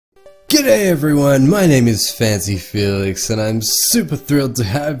G'day everyone, my name is FancyFelix and I'm super thrilled to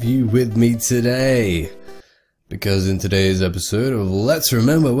have you with me today. Because in today's episode of Let's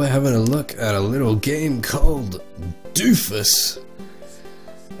Remember, we're having a look at a little game called Doofus.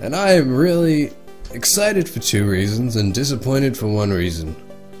 And I am really excited for two reasons and disappointed for one reason.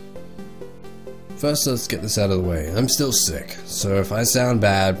 First, let's get this out of the way. I'm still sick, so if I sound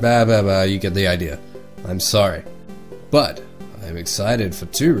bad, you get the idea. I'm sorry. But I'm excited for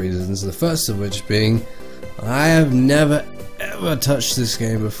two reasons, the first of which being I have never ever touched this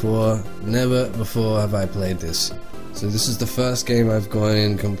game before. Never before have I played this. So this is the first game I've gone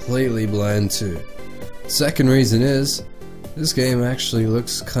in completely blind to. Second reason is this game actually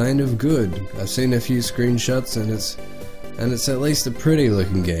looks kind of good. I've seen a few screenshots and it's at least a pretty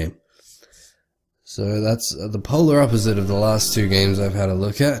looking game. So that's the polar opposite of the last two games I've had a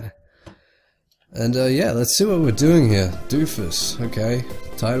look at. And yeah, let's see what we're doing here. Doofus, okay.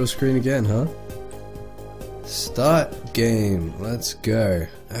 Title screen again, huh? Start game, let's go.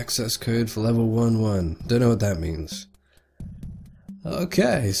 Access code for level 1-1. Don't know what that means.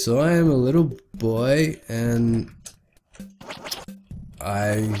 Okay, so I am a little boy and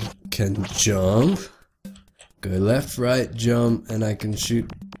I can jump. Go left, right, jump, and I can shoot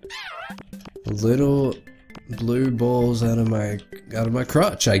little blue balls out of my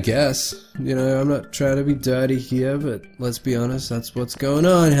crotch, I guess. You know, I'm not trying to be dirty here, but let's be honest, that's what's going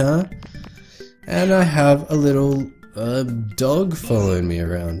on, huh? And I have a little dog following me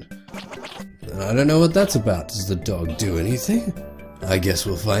around. And I don't know what that's about. Does the dog do anything? I guess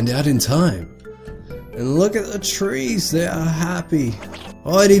we'll find out in time. And look at the trees, they are happy.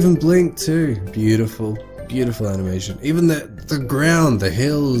 Oh, it even blinked too. Beautiful, beautiful animation. Even the ground, the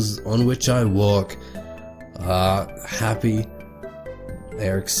hills on which I walk are happy. They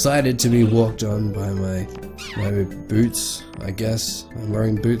are excited to be walked on by my boots, I guess. I'm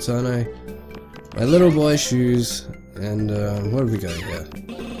wearing boots, aren't I? My little boy shoes, and what have we got here?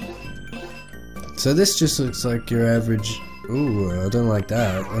 So this just looks like your average... Ooh, I don't like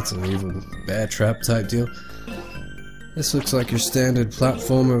that. That's an evil bear trap type deal. This looks like your standard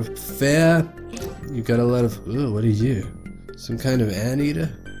platformer fare. You got a lot of... Ooh, what are you? Some kind of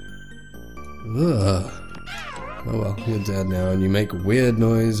anteater? Ugh. Oh well, you're dead now, and you make a weird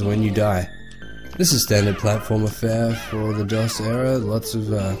noise when you die. This is standard platformer fare for the DOS era. Lots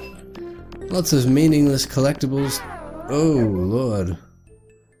of meaningless collectibles. Oh lord,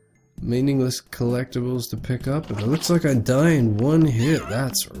 meaningless collectibles to pick up, and it looks like I die in one hit.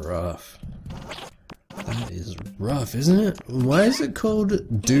 That's rough. That is rough, isn't it? Why is it called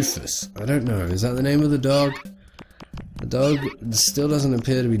Doofus? I don't know. Is that the name of the dog? The dog still doesn't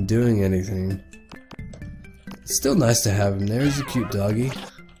appear to be doing anything. It's still nice to have him there. He's a cute doggy.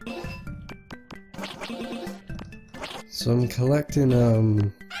 So I'm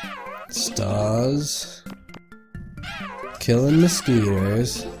collecting stars, killing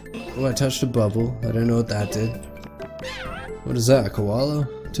mosquitoes. Oh, I touched a bubble. I don't know what that did. What is that? A koala?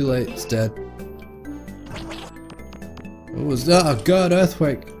 Too late. It's dead. What was that? Oh god,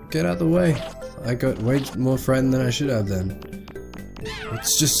 earthquake! Get out of the way. I got way more frightened than I should have then.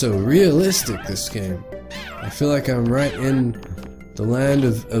 It's just so realistic, this game. I feel like I'm right in the land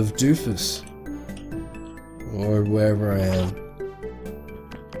of Doofus. Or wherever I am.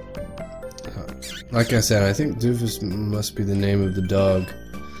 Like I said, I think Doofus must be the name of the dog.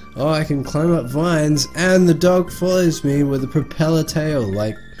 Oh, I can climb up vines, and the dog follows me with a propeller tail,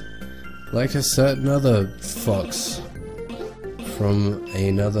 like a certain other fox from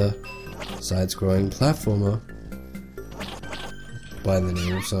another side-scrolling platformer by the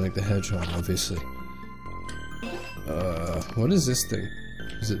name of Sonic the Hedgehog, obviously. What is this thing?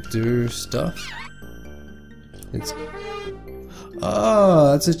 Does it do stuff? It's...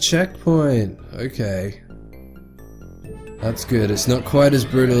 Oh, that's a checkpoint! Okay. That's good. It's not quite as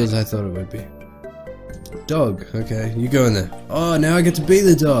brutal as I thought it would be. Dog. Okay, you go in there. Oh, now I get to be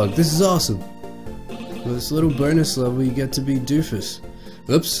the dog! This is awesome! With this little bonus level, you get to be Doofus.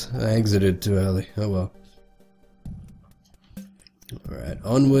 Oops, I exited too early. Oh well. Alright,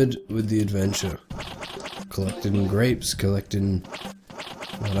 onward with the adventure. Collecting grapes, collecting...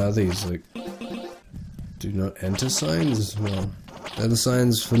 What are these, like... Do not enter signs? Well, they're the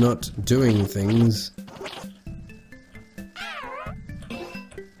signs for not doing things.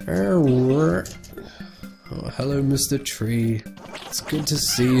 Oh, hello, Mr. Tree. It's good to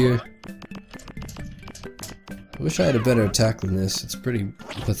see you. I wish I had a better attack than this. It's pretty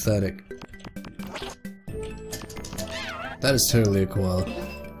pathetic. That is totally a koala.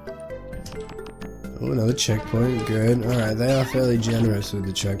 Oh, another checkpoint. Good. Alright, they are fairly generous with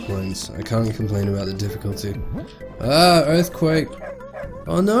the checkpoints. I can't complain about the difficulty. Ah, earthquake!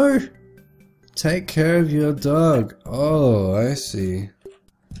 Oh no! Take care of your dog. Oh, I see.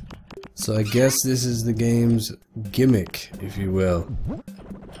 So I guess this is the game's gimmick, if you will.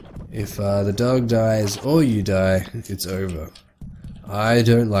 If the dog dies or you die, it's over. I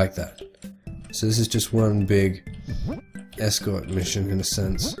don't like that. So this is just one big escort mission in a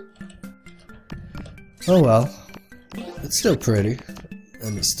sense. Oh well. It's still pretty.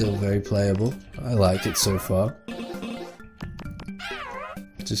 And it's still very playable. I like it so far.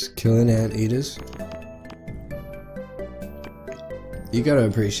 Just killing anteaters. You gotta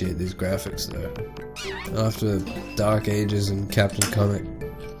appreciate these graphics though. After Dark Ages and Captain Comic.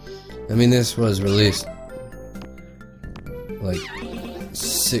 I mean, this was released like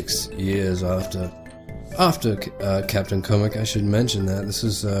 6 years after Captain Comic. I should mention that. This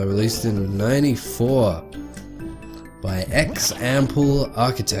was released in '94 by X-Ample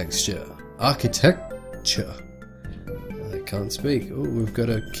Architecture. I can't speak. Oh, we've got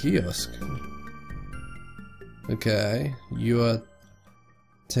a kiosk. Okay, you are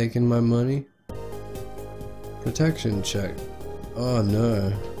taking my money? Protection check. Oh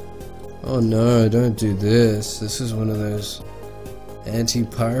no. Oh no, don't do this. This is one of those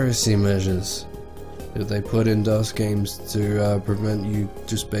anti-piracy measures that they put in DOS games to prevent you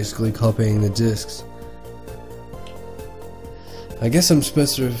just basically copying the discs. I guess I'm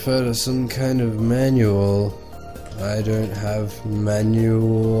supposed to refer to some kind of manual. I don't have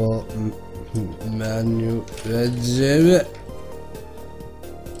manual.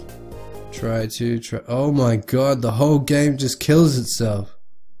 Try. Oh my god, the whole game just kills itself.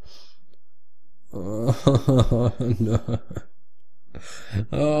 Oh no.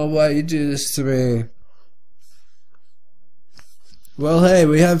 Oh, why you do this to me? Well, hey,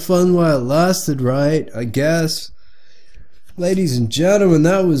 we had fun while it lasted, right? I guess. Ladies and gentlemen,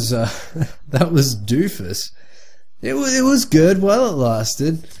 that was Doofus. It was good while it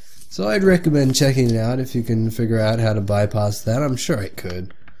lasted. So I'd recommend checking it out if you can figure out how to bypass that. I'm sure it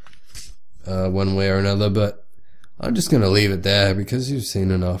could. One way or another, but I'm just gonna leave it there because you've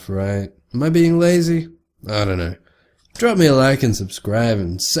seen enough, right? Am I being lazy? I don't know. Drop me a like and subscribe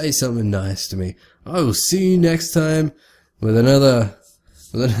and say something nice to me. I will see you next time with another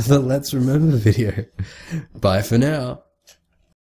Let's Remember video. Bye for now.